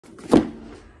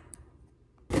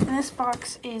And this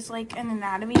box is like an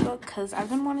anatomy book because I've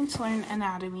been wanting to learn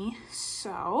anatomy.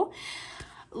 So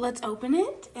let's open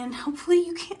it, and hopefully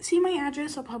you can't see my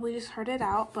address. I'll probably just hurt it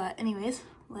out, but anyways,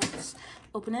 let's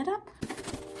open it up.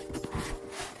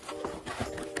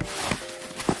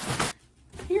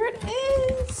 Here it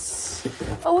is.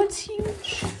 Oh, it's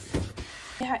huge.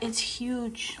 Yeah, it's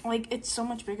huge. Like, it's so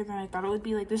much bigger than I thought it would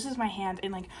be. Like, this is my hand,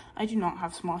 and like, I do not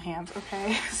have small hands,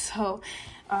 okay? So,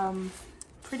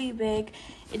 pretty big.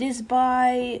 It is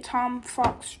by Tom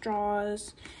Fox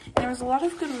Draws. There was a lot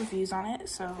of good reviews on it,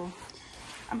 so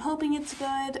I'm hoping it's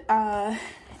good.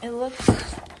 It looks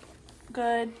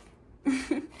good.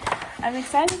 I'm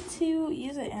excited to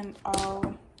use it, and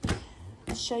I'll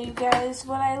show you guys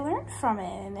what I learned from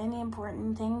it and any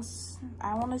important things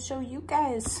I want to show you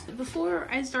guys. Before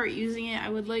I start using it, I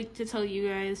would like to tell you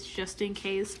guys, just in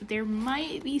case, there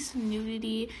might be some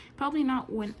nudity. Probably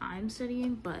not when I'm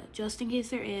studying, but just in case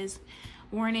there is,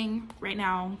 warning right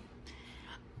now.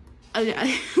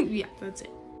 Yeah, that's it.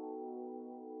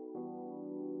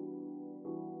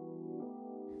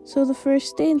 So the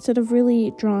first day, instead of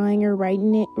really drawing or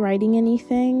writing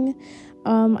anything,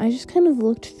 I just kind of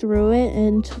looked through it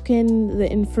and took in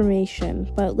the information,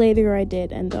 but later I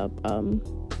did end up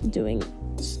doing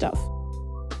stuff.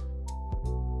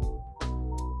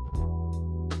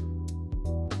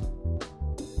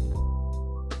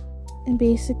 And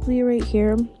basically right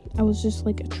here, I was just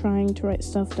like trying to write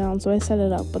stuff down, so I set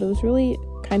it up, but it was really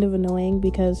kind of annoying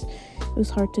because it was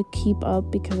hard to keep up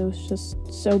because it was just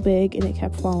so big and it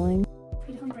kept falling.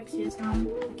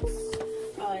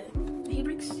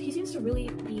 He seems to really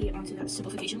be onto that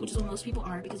simplification, which is what most people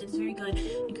are, because it's very good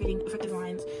in creating effective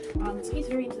lines. So he's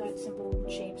very into that simple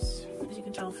shapes, as you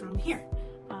can tell from here.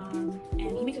 And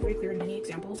he makes it very clear in many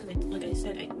examples. Like I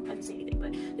said, I didn't say anything,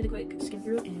 but did a quick skim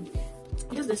through, and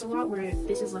he does this a lot where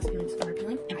this is less appealing, this is more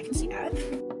appealing, and I can see that.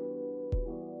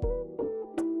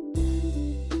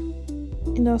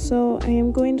 And also, I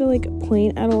am going to like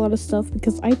point at a lot of stuff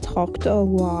because I talked a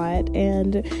lot,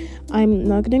 and I'm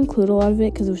not going to include a lot of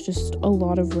it because it was just a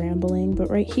lot of rambling. But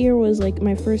right here was like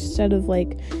my first set of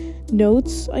like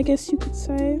notes, I guess you could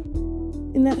say.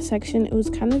 In that section, it was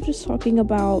kind of just talking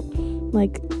about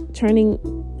like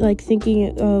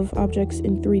thinking of objects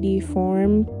in 3D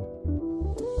form.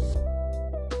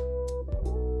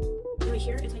 Right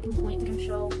here is making a point to kind of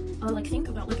show, think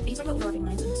about, like, he's talking about overlapping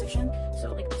lines in this section.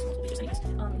 So, like, there's multiple pictures, I guess.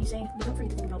 He's saying, but don't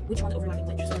forget to think about which one the overlapping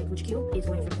which. So, like, which cube is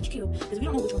going in front of which cube. Because we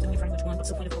don't know which one's going in front of which one, what's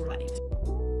the point of overlapping?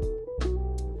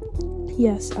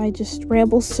 Yes, I just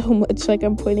ramble so much, like,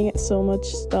 I'm pointing at so much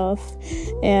stuff.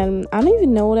 And I don't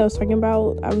even know what I was talking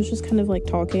about. I was just kind of, like,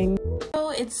 talking. So,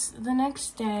 it's the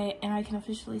next day, and I can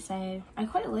officially say I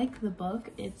quite like the book.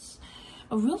 It's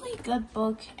a really good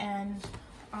book, and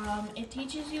it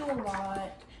teaches you a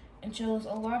lot and shows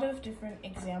a lot of different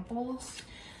examples.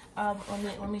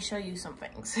 Let me show you some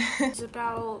things. It's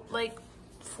about like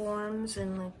forms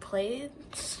and like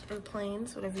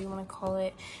planes, whatever you want to call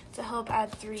it, to help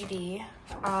add 3D.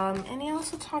 And he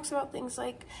also talks about things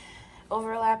like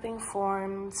overlapping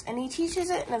forms, and he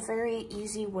teaches it in a very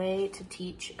easy way to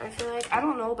teach. I feel like, I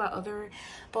don't know about other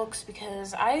books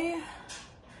because I've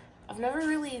never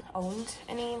really owned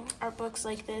any art books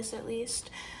like this, at least,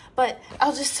 but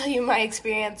I'll just tell you my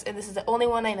experience, and this is the only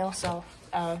one I know, so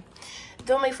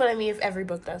don't make fun of me if every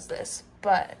book does this.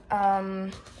 But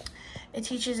it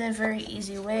teaches in very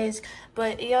easy ways,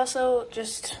 but he also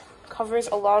just covers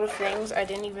a lot of things I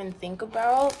didn't even think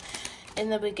about in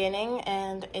the beginning,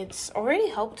 and it's already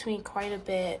helped me quite a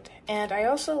bit. And I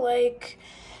also like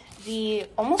the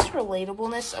almost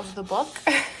relatableness of the book.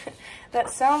 That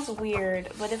sounds weird,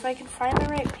 but if I can find the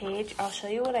right page, I'll show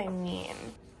you what I mean.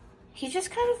 He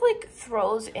just kind of like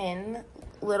throws in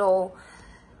little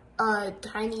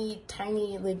tiny,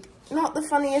 like, not the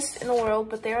funniest in the world,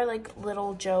 but they are like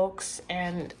little jokes,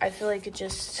 and I feel like it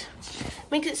just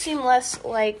makes it seem less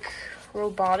like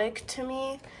robotic to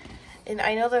me. And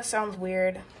I know that sounds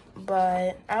weird,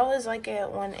 but I always like it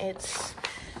when it's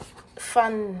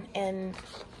fun and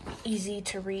easy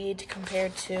to read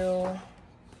compared to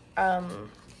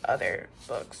other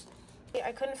books.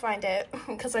 I couldn't find it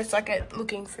because I suck at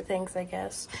looking for things, I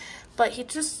guess. But he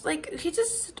just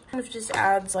kind of just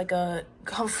adds like a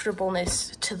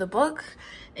comfortableness to the book,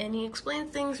 and he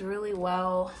explains things really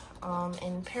well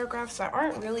in paragraphs that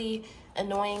aren't really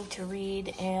annoying to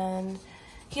read. And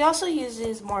he also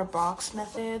uses more box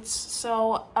methods.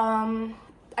 So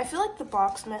I feel like the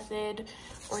box method,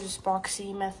 or just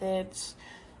boxy methods,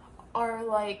 are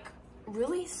like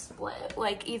really split.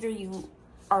 Like either you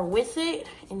are with it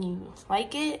and you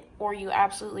like it, or you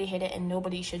absolutely hate it and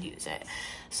nobody should use it.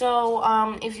 So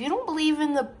if you don't believe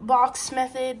in the box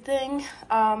method thing,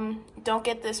 don't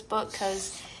get this book,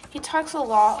 because he talks a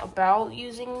lot about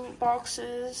using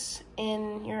boxes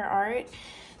in your art.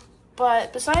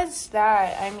 But besides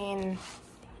that, I mean,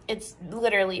 it's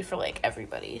literally for like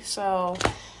everybody. So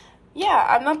yeah,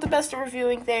 I'm not the best at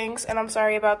reviewing things, and I'm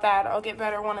sorry about that. I'll get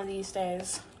better one of these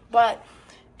days. But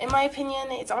in my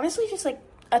opinion, it's honestly just like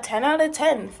a 10 out of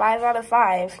 10, 5 out of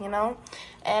 5, you know?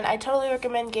 And I totally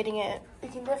recommend getting it.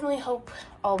 It can definitely help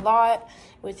a lot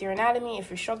with your anatomy if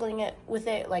you're struggling with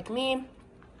it like me.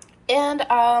 And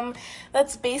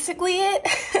that's basically it.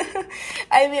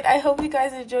 I mean, I hope you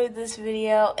guys enjoyed this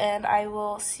video, and I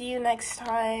will see you next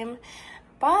time.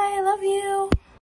 Bye, I love you.